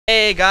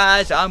Hey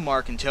guys, I'm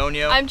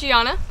Marc&Antonio. I'm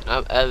Gianna.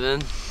 I'm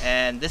Evan.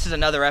 And this is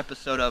another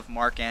episode of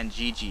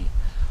Marc&Gigi.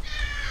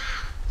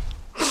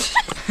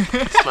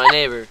 It's my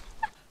neighbor.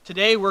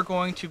 Today we're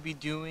going to be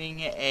doing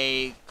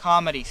a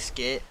comedy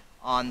skit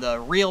on the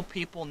Real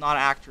People Not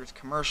Actors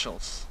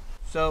commercials.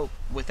 So,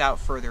 without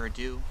further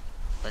ado,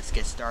 let's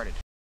get started.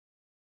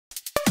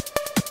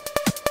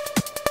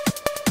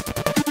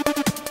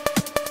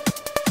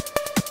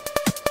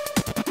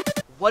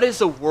 What is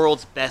the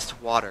world's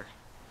best water?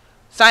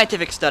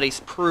 Scientific studies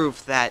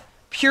prove that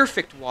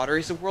perfect water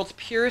is the world's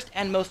purest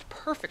and most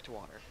perfect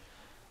water.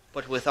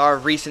 But with our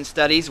recent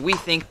studies, we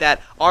think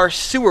that our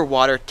sewer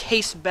water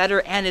tastes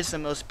better and is the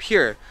most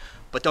pure.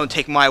 But don't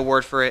take my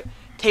word for it.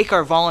 Take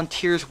our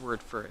volunteers'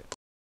 word for it.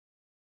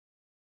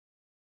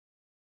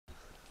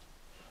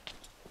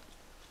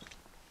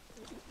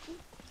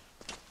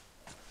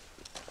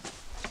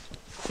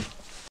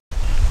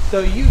 So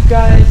you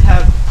guys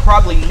have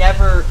probably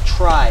never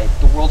tried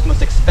the world's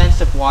most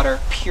expensive water,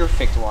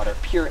 perfect water,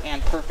 pure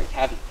and perfect,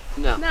 have you?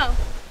 No. No.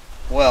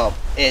 Well,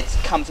 it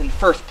comes in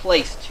first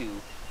place to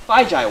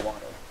Fiji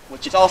water,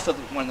 which is also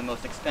one of the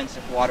most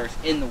expensive waters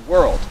in the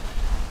world.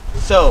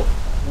 So,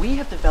 we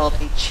have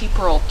developed a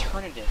cheaper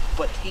alternative,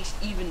 but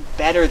tastes even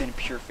better than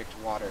perfect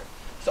water.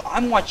 So I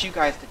want you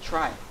guys to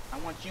try it. I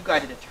want you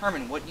guys to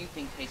determine what you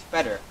think tastes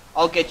better.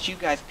 I'll get you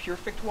guys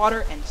perfect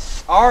water and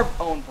our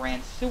own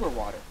brand sewer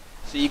water,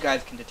 so you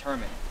guys can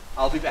determine it.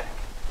 I'll be back.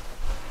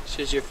 This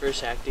is your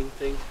first acting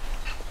thing?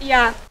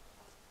 Yeah.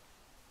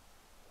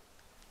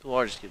 The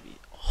water's gonna be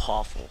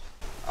awful.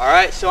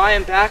 Alright, so I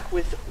am back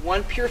with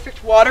one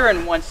perfect water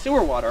and one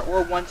sewer water,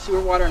 or one sewer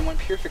water and one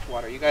perfect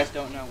water. You guys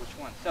don't know which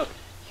one. So,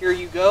 here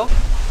you go.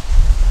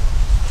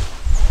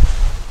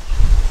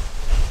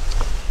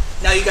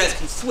 Now you guys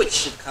can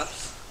switch the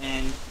cups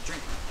and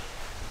drink.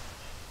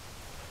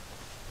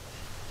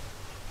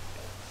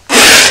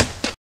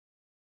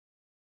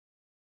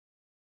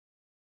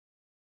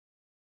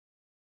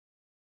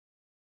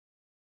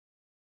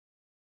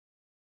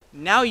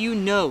 Now you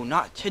know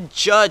not to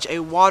judge a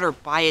water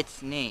by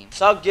its name.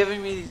 Stop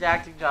giving me these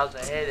acting jobs,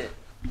 I hate it.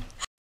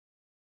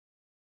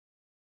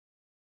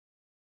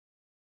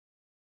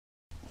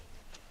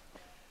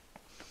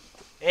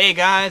 Hey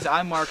guys,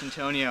 I'm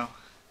Marc&Antonio.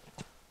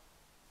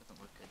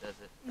 Doesn't look good, does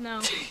it?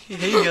 No.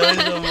 Hey guys,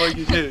 I'm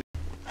Marc&Antonio.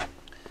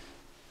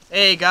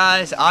 Hey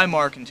guys, I'm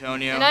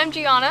Marc&Antonio. And I'm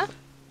Gianna.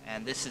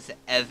 And this is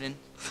Evan.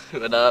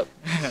 What up?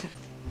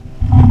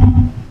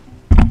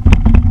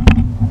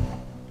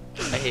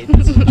 I hate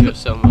this intro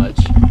so much.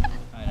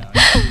 I know.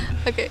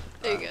 Okay,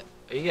 there you go.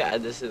 Are you gonna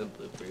add this in the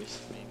bloopers?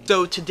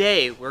 So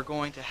today we're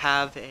going to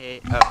have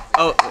a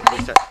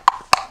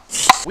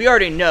we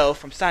already know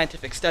from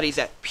scientific studies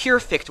that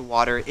perfect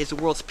water is the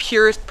world's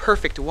purest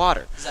perfect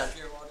water. Is that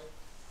pure water?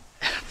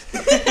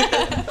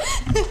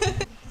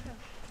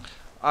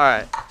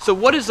 Alright, so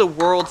what is the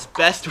world's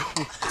best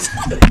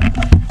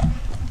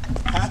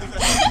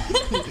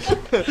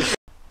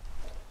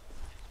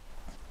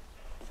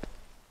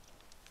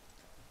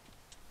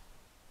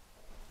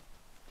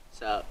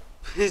So,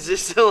 is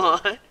this still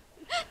on?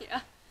 Yeah.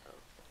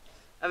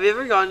 Have you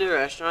ever gone to a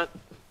restaurant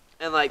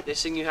and like they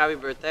sing you happy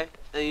birthday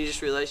and you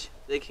just realize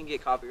they can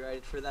get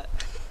copyrighted for that?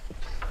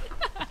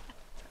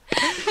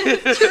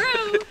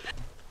 True.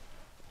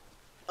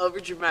 Over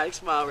dramatic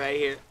smile right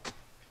here.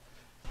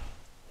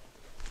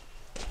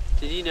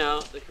 Did you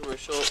know the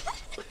commercial?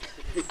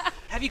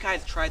 Have you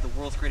guys tried the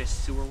world's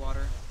greatest sewer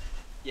water?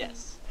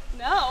 Yes.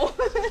 No.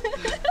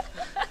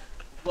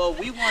 Well,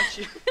 we want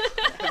you.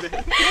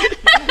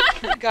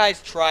 You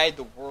guys tried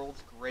the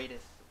world's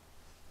greatest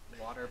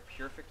water,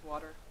 perfect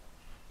water?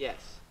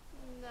 Yes.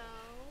 No.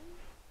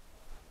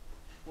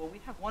 Well,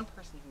 we have one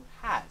person who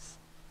has.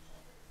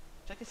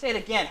 Would you like to say it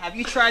again? Have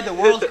you tried the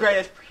world's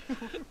greatest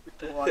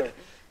perfect water?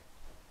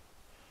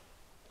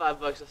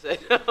 $5 I say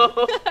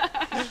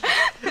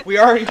no. We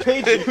already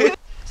paid you. Is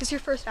this your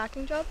first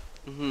acting job?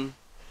 Mm-hmm.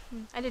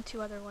 I did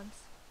 2 other ones.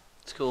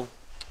 It's cool.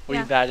 Were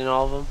Yeah. you bad in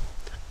all of them?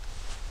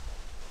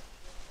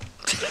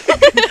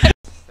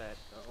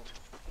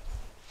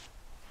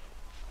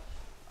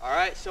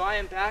 Alright, so I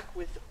am back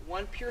with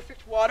one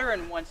perfect water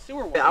and one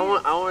sewer water. Yeah, I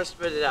want to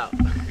spit it out.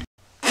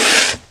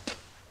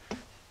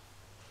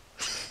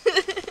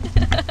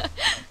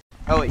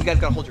 Oh, wait, you guys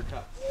gotta hold your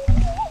cup.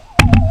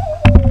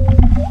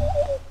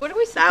 What are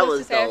we That supposed was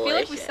to say? I feel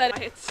like we delicious.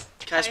 said it's.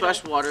 Can I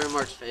splash water in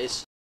Mark's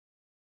face?